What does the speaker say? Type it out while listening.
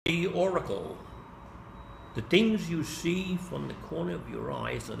The oracle. The things you see from the corner of your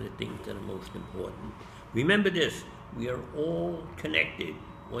eyes are the things that are most important. Remember this, we are all connected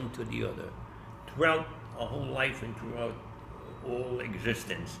one to the other. Throughout our whole life and throughout all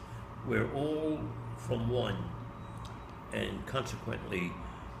existence, we're all from one. And consequently,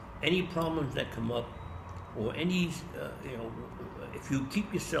 any problems that come up, or any, if you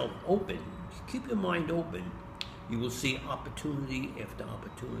keep yourself open, keep your mind open, you will see opportunity after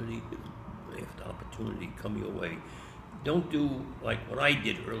opportunity after opportunity come your way. Don't do like what I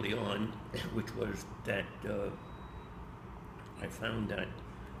did early on, which was that I found that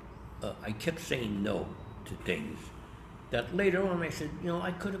I kept saying no to things. That later on I said,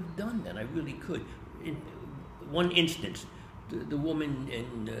 I could have done that. I really could. In one instance, the woman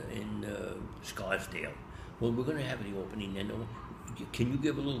in Scarsdale. Well, we're going to have the opening, and can you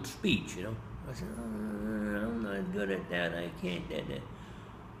give a little speech? I said, I'm not good at that. I can't do that.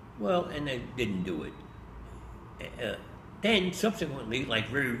 Well, and I didn't do it. Then, subsequently, like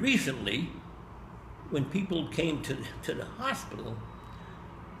very recently, when people came to the hospital,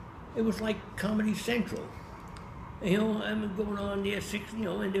 it was like Comedy Central. I'm going on there,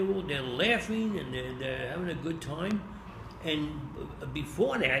 and they're laughing and they're having a good time. And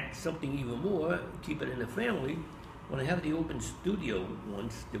before that, something even more, keep it in the family. When I have the open studio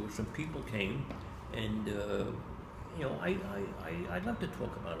once, there were some people came, and I love to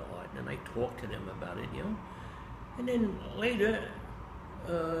talk about art, and I talked to them about it, And then later,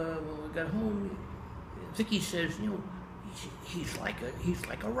 when we got home, Vicky says, he's like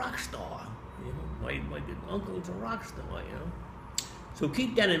a rock star. My uncle is a rock star, So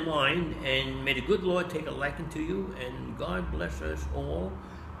keep that in mind, and may the good Lord take a liking to you, and God bless us all.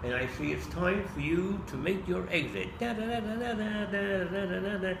 And I see it's time for you to make your exit.